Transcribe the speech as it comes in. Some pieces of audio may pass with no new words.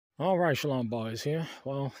All right, Shalom Boys here.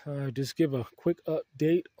 Well, just give a quick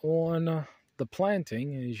update on the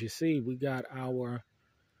planting. As you see, we got our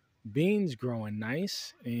beans growing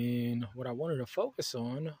nice, and what I wanted to focus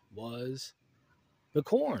on was the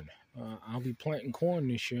corn. I'll be planting corn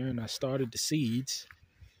this year, and I started the seeds,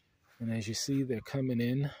 and as you see, they're coming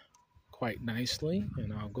in quite nicely,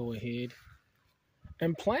 and I'll go ahead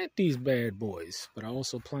and plant these bad boys. But I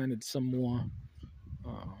also planted some more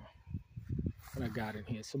what I got in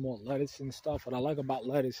here, some more lettuce and stuff. What I like about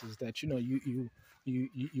lettuce is that you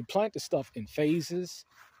plant the stuff in phases,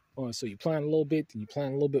 or so you plant a little bit, then you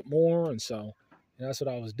plant a little bit more, and so that's what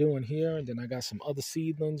I was doing here. And then I got some other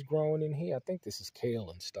seedlings growing in here. I think this is kale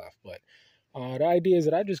and stuff, but the idea is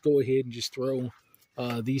that I just go ahead and just throw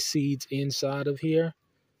these seeds inside of here.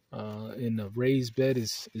 And the raised bed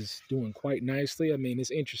is doing quite nicely. I mean,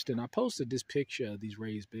 it's interesting. I posted this picture of these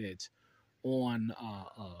raised beds on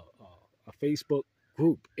a Facebook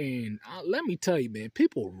group, and let me tell you, man,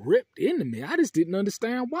 people ripped into me. I just didn't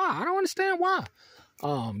understand why. I don't understand why. You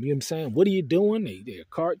know what I'm saying? What are you doing? They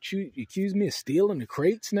accuse me of stealing the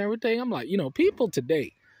crates and everything. I'm like, people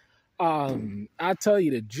today, I tell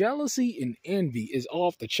you, the jealousy and envy is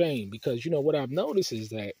off the chain, because what I've noticed is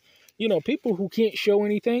that people who can't show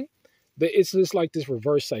anything, it's just like this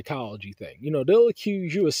reverse psychology thing. They'll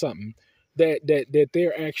accuse you of something that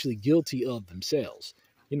they're actually guilty of themselves.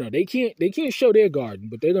 They can't show their garden,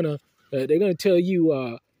 but they're gonna tell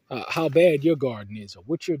you how bad your garden is, or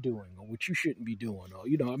what you're doing, or what you shouldn't be doing, or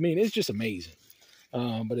I mean, it's just amazing.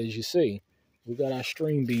 But as you see, we got our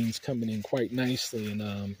string beans coming in quite nicely,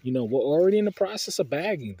 and we're already in the process of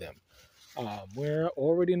bagging them. We're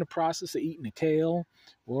already in the process of eating the kale.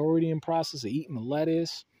 We're already in the process of eating the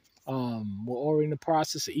lettuce. We're already in the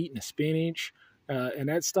process of eating the spinach, and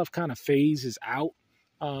that stuff kind of phases out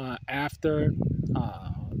after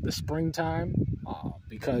the springtime,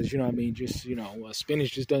 because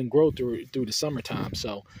spinach just doesn't grow through the summertime.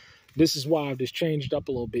 So this is why I've just changed up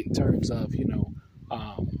a little bit in terms of we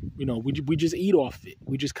just eat off of it.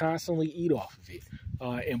 We just constantly eat off of it,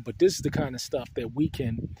 but this is the kind of stuff that we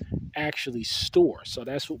can actually store. So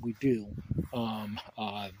that's what we do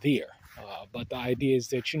there. But the idea is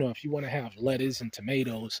that if you want to have lettuce and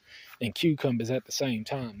tomatoes and cucumbers at the same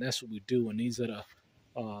time, that's what we do. And these are the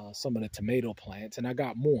some of the tomato plants, and I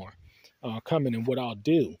got more coming. And what I'll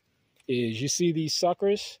do is, you see these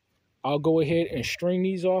suckers, I'll go ahead and string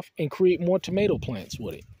these off and create more tomato plants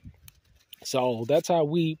with it. So that's how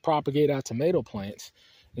we propagate our tomato plants.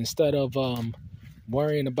 Instead of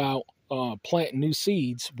worrying about planting new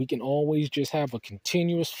seeds, we can always just have a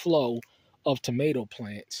continuous flow of tomato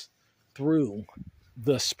plants through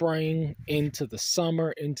the spring, into the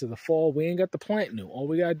summer, into the fall. We ain't got to plant new. All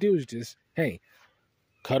we got to do is just, hey,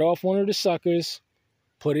 cut off one of the suckers,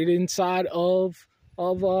 put it inside of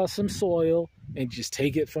some soil, and just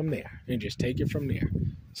take it from there.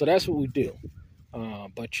 So that's what we do.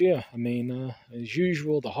 But yeah, I mean, as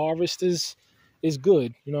usual, the harvest is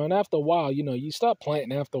good, and after a while, you stop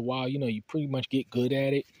planting. After a while, you pretty much get good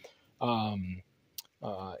at it. And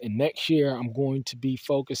next year, I'm going to be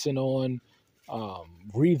focusing on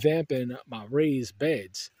revamping my raised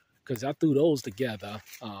beds, because I threw those together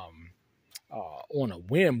on a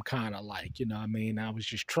whim, kind of like, I mean, I was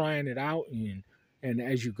just trying it out, and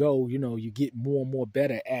as you go, you get more and more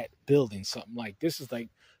better at building something. This is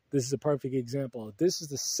a perfect example. This is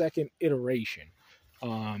the second iteration.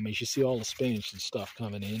 As you see all the spinach and stuff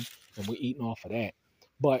coming in, and we're eating off of that.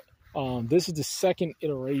 But this is the second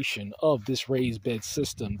iteration of this raised bed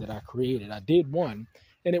system that I created. I did one,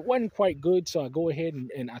 and it wasn't quite good, so I go ahead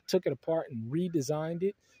and I took it apart and redesigned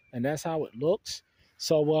it, and that's how it looks.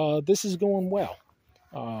 So this is going well.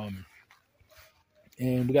 And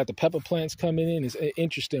we got the pepper plants coming in. It's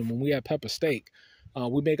interesting, when we have pepper steak,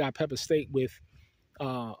 we make our pepper steak with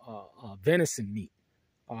venison meat.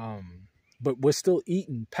 But we're still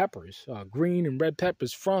eating peppers, green and red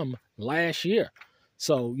peppers from last year.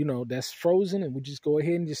 So, that's frozen, and we just go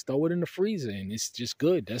ahead and just throw it in the freezer, and it's just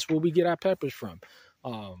good. That's where we get our peppers from,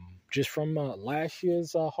 just from last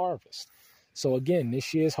year's harvest. So again,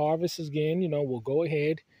 this year's harvest again, we'll go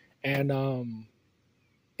ahead and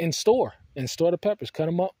store the peppers, cut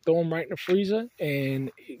them up, throw them right in the freezer,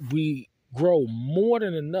 and we grow more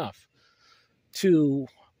than enough to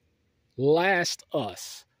last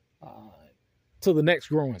us till the next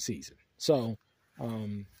growing season. So,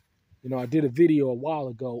 I did a video a while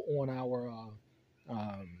ago on our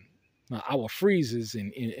freezers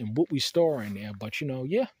and what we store in there, but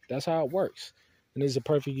yeah, that's how it works. And this is a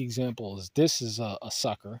perfect example. This is a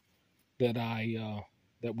sucker that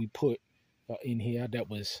that we put in here that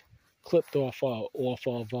was clipped off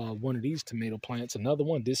of one of these tomato plants. Another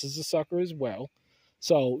one. This is a sucker as well.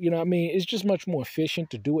 So, you know what I mean? It's just much more efficient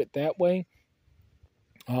to do it that way.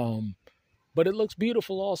 But it looks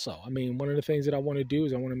beautiful also. I mean, one of the things that I want to do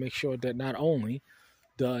is I want to make sure that not only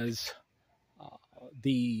does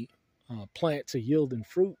the plants are yielding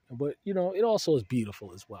fruit, but, you know, it also is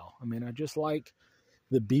beautiful as well. I mean, I just like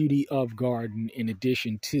the beauty of garden in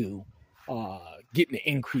addition to getting the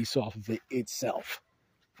increase off of it itself.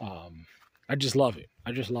 I just love it.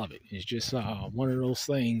 I just love it. It's just one of those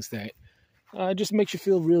things that just makes you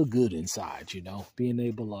feel real good inside, you know, being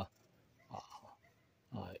able to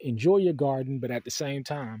enjoy your garden, but at the same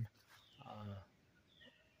time,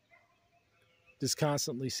 just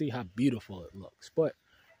constantly see how beautiful it looks. But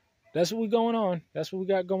that's what we're going on. That's what we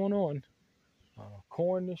got going on.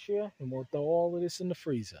 Corn this year, and we'll throw all of this in the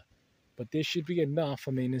freezer. But this should be enough.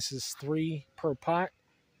 I mean, this is 3 per pot,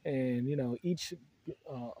 and, you know, each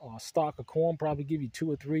stalk of corn probably give you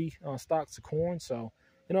 2 or 3 stalks of corn. So,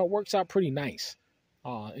 you know, it works out pretty nice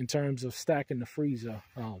in terms of stacking the freezer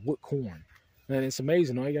with corn. And it's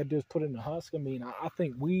amazing. All you got to do is put in the husk. I mean, I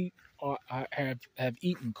think we have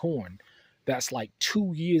eaten corn that's like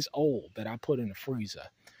 2 years old that I put in the freezer.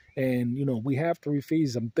 And, you know, we have 3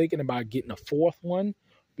 freezers. I'm thinking about getting a 4th one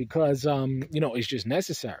because, you know, it's just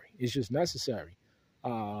necessary. It's just necessary.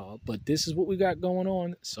 But this is what we got going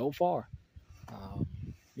on so far.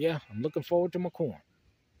 Yeah, I'm looking forward to my corn.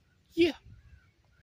 Yeah.